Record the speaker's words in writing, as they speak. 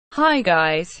Hi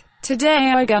guys,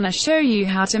 today I'm gonna show you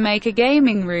how to make a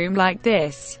gaming room like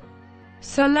this.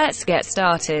 So let's get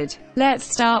started. Let's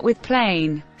start with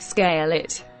plane, scale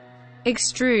it,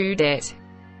 extrude it,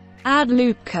 add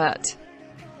loop cut,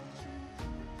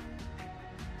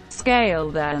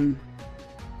 scale them,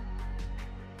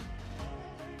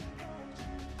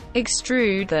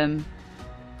 extrude them,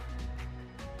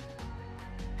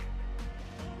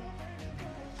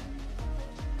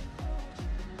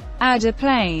 add a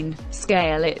plane,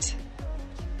 scale it,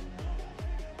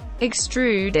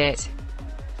 extrude it,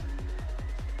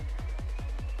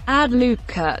 add loop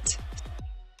cut,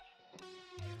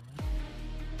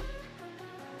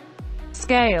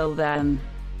 scale them,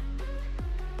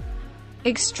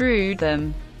 extrude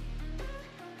them,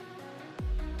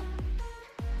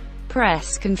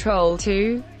 press Ctrl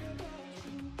to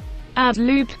add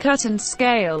loop cut and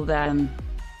scale them.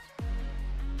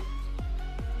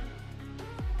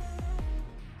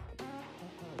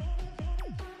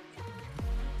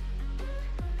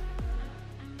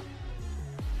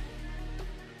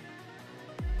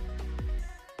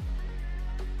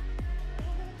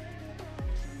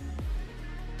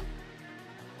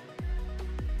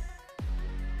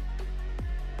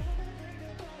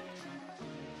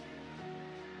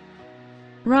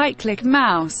 Right-click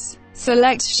mouse,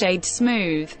 select Shade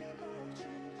Smooth,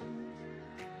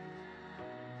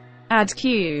 add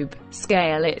cube,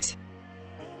 scale it,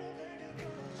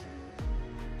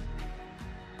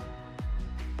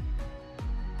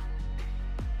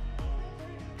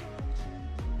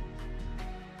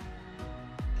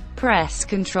 press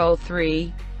Ctrl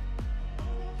 3,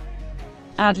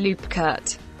 add loop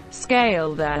cut,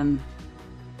 scale them.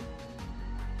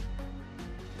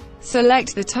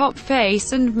 Select the top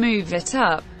face and move it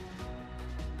up.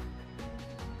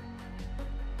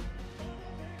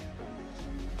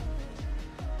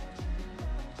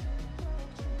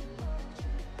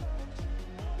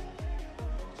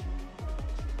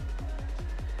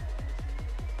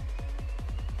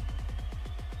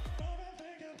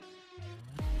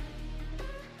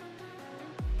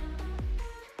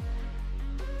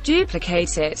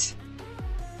 Duplicate it.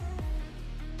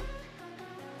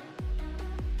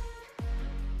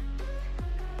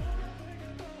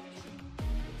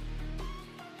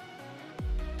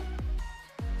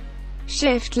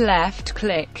 Shift left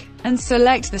click, and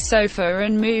select the sofa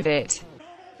and move it.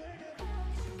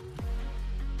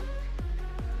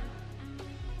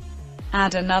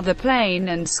 Add another plane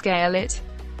and scale it.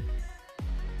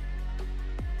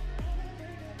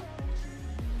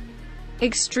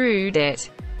 Extrude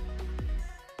it.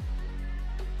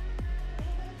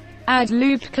 Add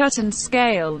loop cut and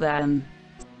scale them.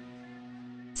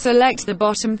 Select the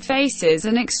bottom faces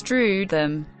and extrude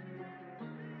them.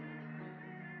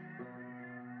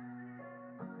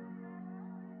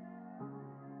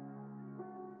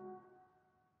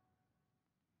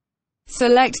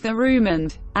 Select the room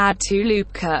and add to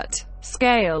loop cut,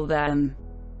 scale them.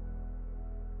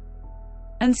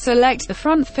 And select the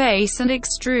front face and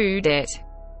extrude it.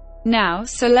 Now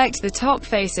select the top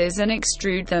faces and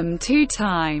extrude them 2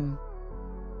 times.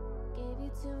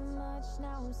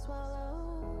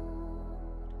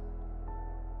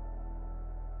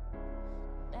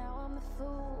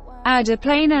 Add a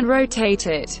plane and rotate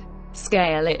it.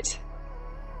 Scale it.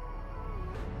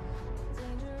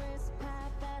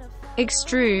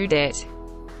 Extrude it.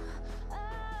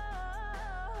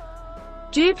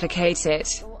 Duplicate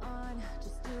it.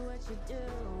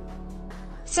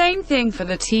 Same thing for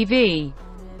the TV.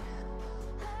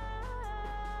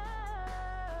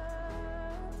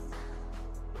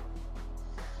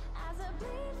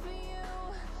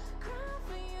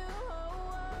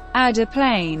 Add a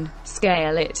plane,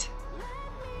 scale it.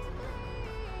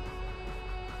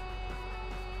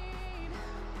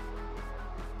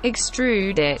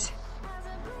 Extrude it.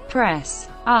 Press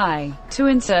I to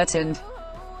insert and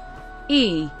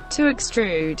E to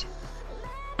extrude.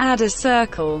 Add a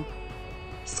circle.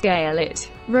 Scale it.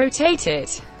 Rotate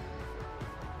it.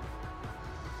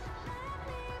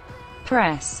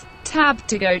 Press Tab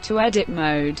to go to edit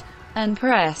mode, and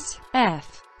press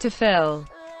F to fill.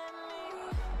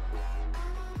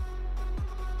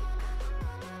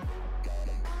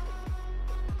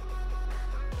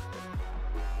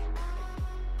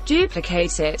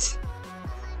 Duplicate it.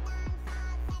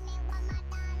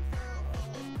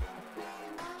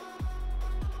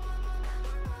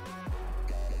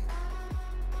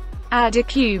 Add a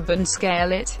cube and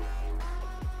scale it.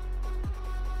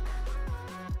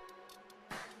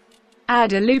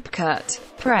 Add a loop cut.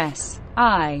 Press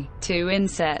I to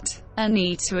inset, and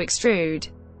E to extrude.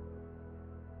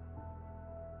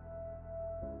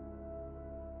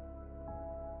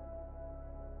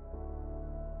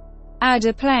 Add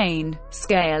a plane.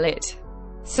 Scale it.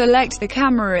 Select the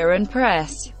camera and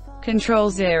press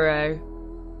Ctrl 0.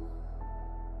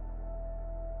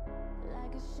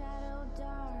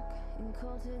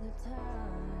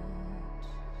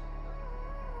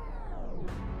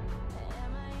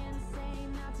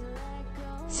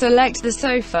 Select the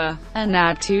sofa, and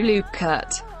add 2 loop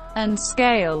cut, and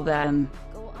scale them.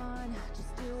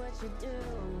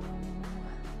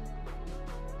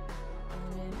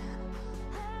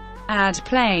 Add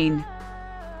plane.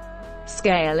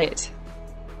 Scale it.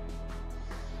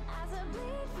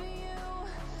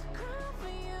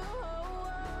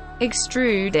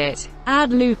 Extrude it.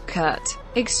 Add loop cut.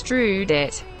 Extrude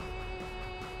it.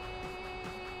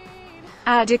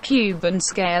 Add a cube and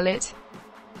scale it.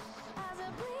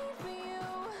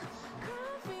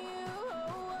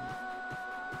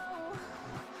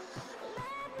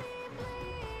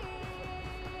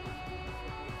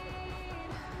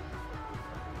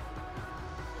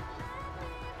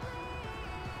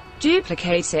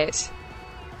 Duplicate it.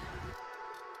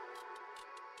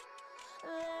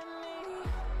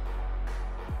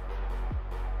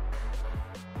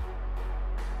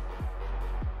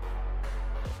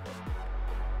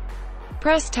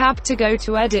 Press Tab to go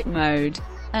to edit mode,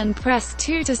 and press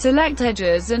 2 to select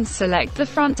edges and select the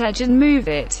front edge and move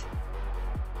it.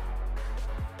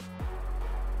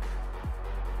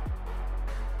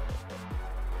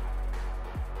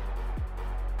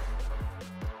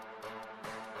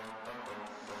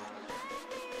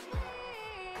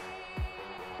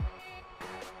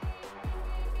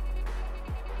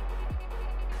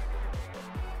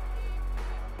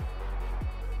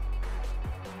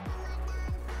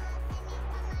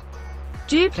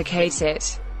 Duplicate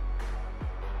it.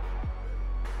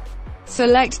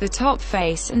 Select the top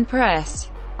face and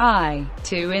press I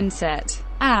to inset,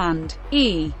 and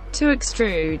E to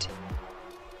extrude.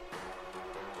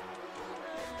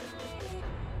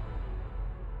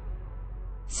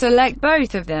 Select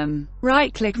both of them,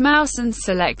 right-click mouse and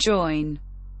select Join.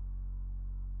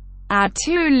 Add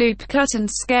 2 loop cut and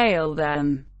scale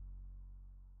them.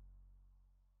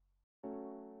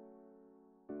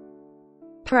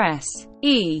 Press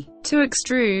E to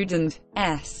extrude and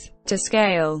S to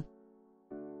scale.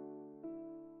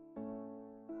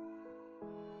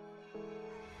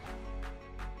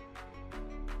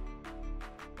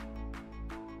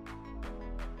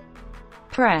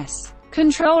 Press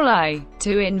Ctrl I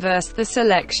to inverse the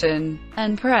selection,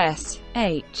 and press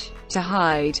H to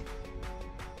hide.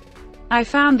 I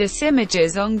found these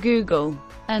images on Google,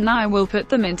 and I will put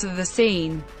them into the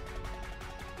scene.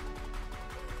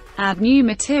 Add new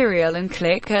material and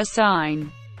click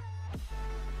Assign.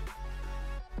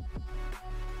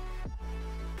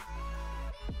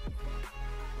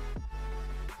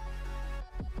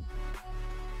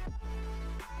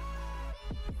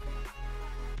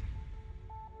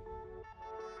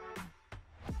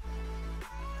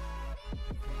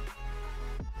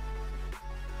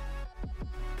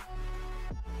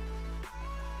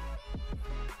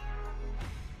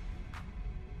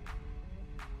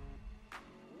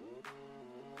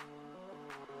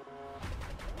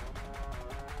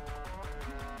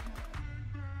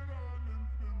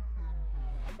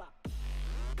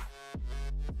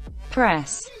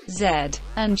 Press Z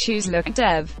and choose Look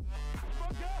Dev.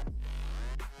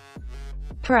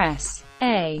 Press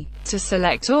A to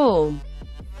select all,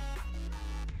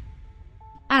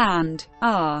 and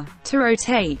R to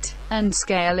rotate and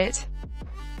scale it.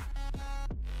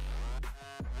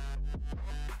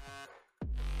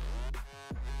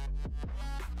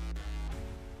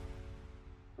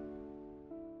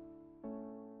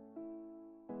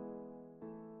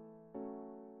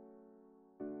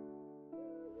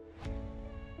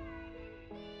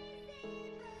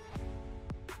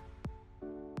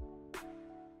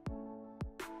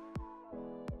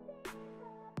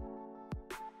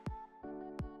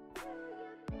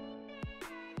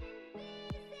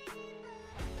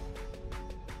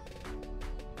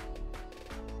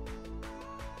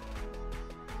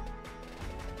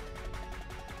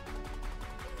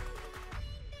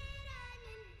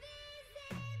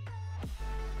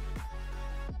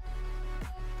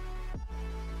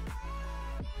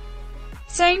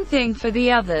 Same thing for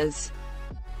the others.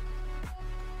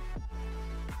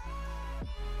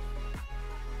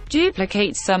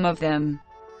 Duplicate some of them.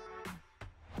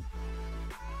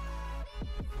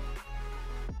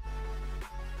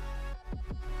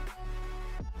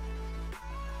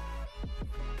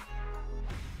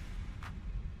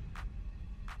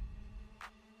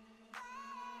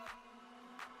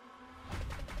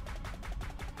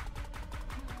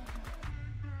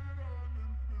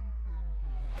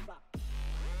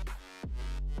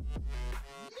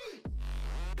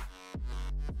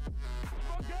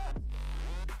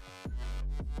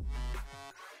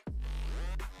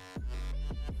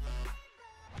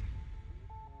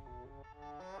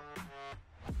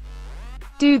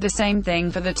 Do the same thing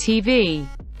for the TV.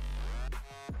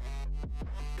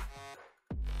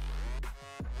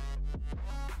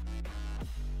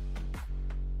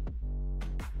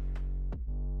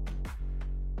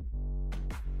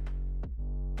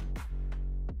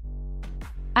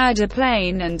 Add a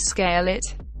plane and scale it.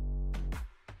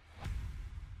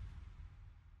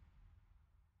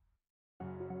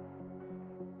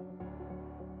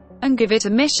 And give it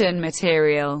a mission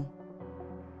material.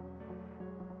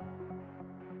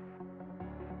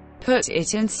 Put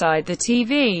it inside the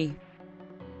TV.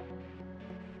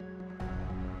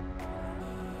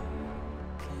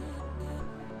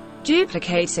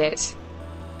 Duplicate it.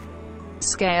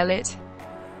 Scale it.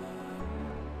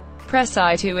 Press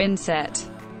I to inset.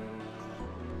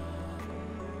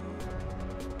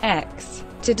 X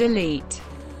to delete.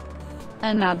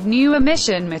 And add new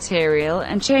emission material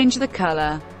and change the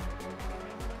color.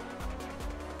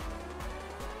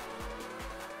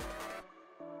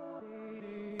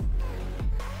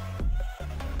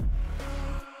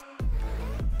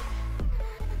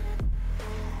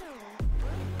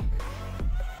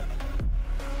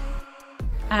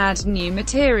 Add new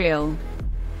material.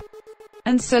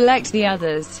 And select the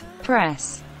others.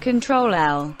 Press Ctrl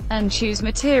L, and choose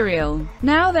material.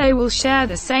 Now they will share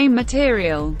the same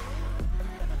material.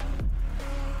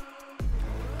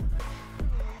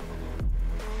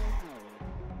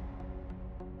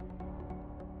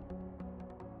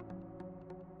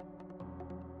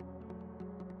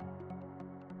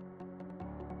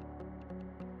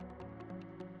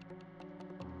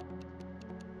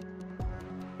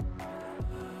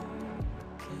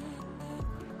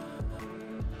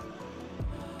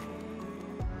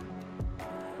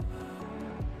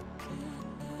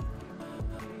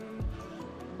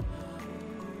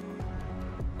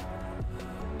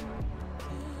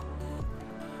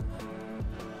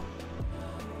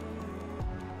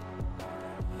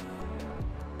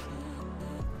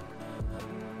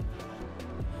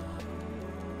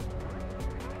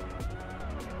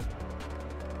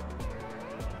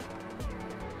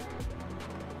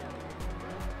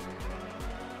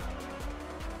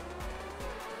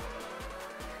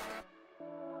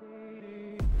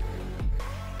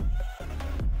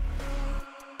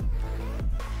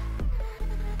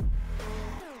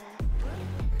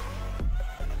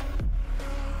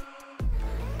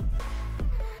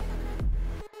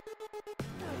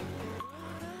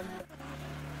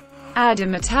 Add a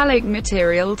metallic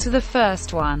material to the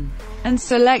first one, and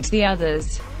select the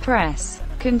others. Press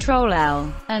Ctrl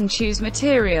L, and choose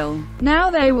material.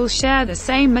 Now they will share the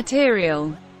same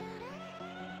material.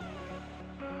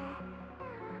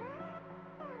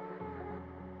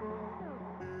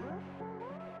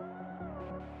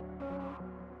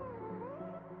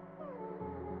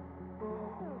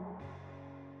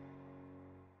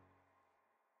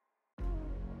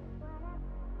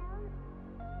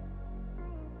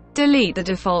 Delete the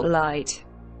default light.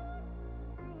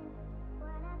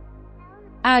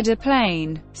 Add a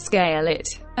plane, scale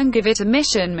it, and give it a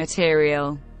mission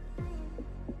material.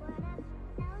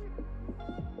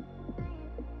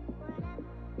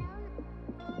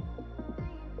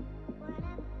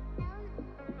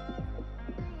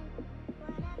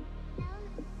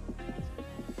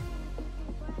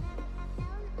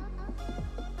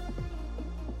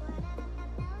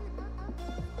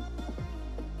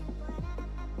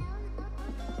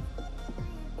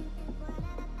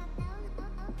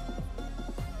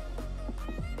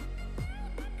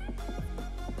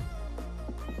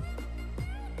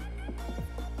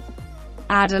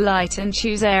 Add a light and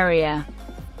choose area.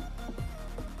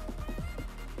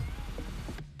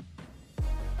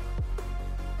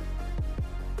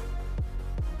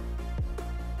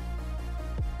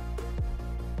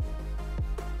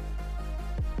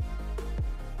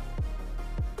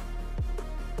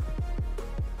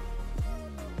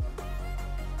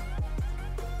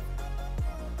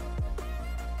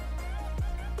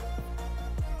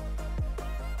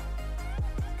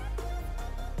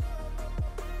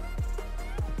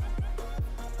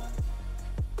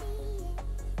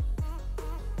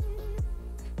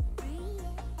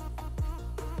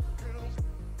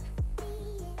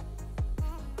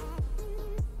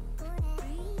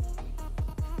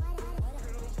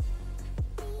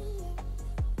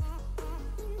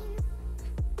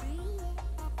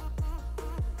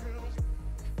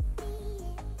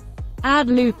 Add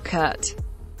loop cut.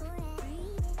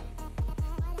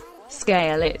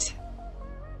 Scale it.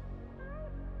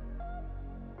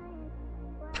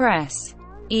 Press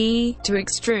E to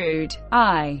extrude,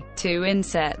 I to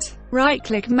inset.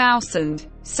 Right-click mouse and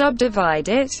subdivide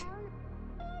it.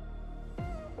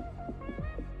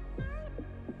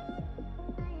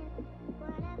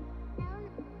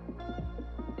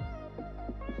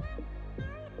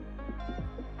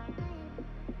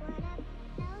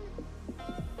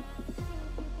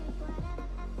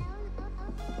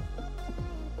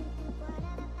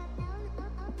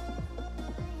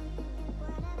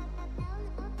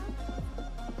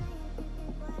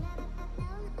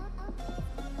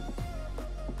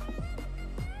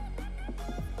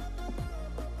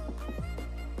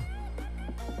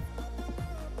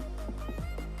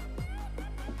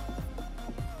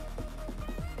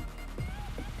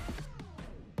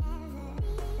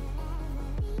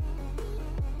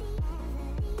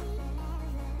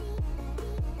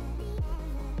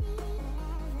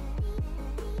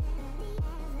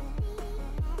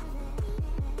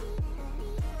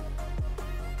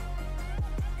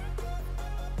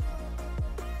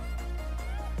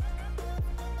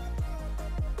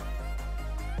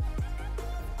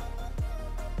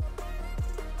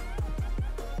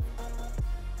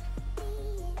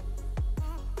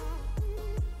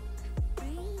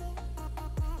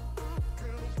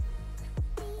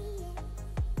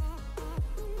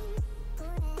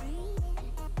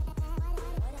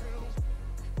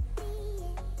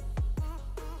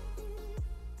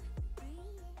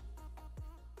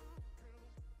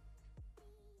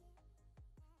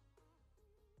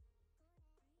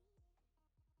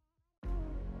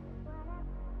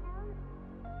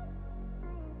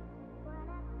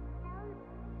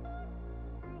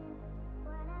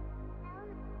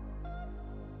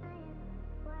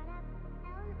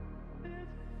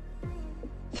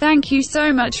 Thank you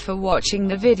so much for watching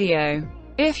the video.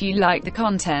 If you like the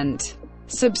content,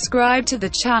 subscribe to the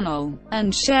channel,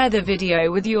 and share the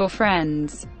video with your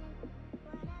friends.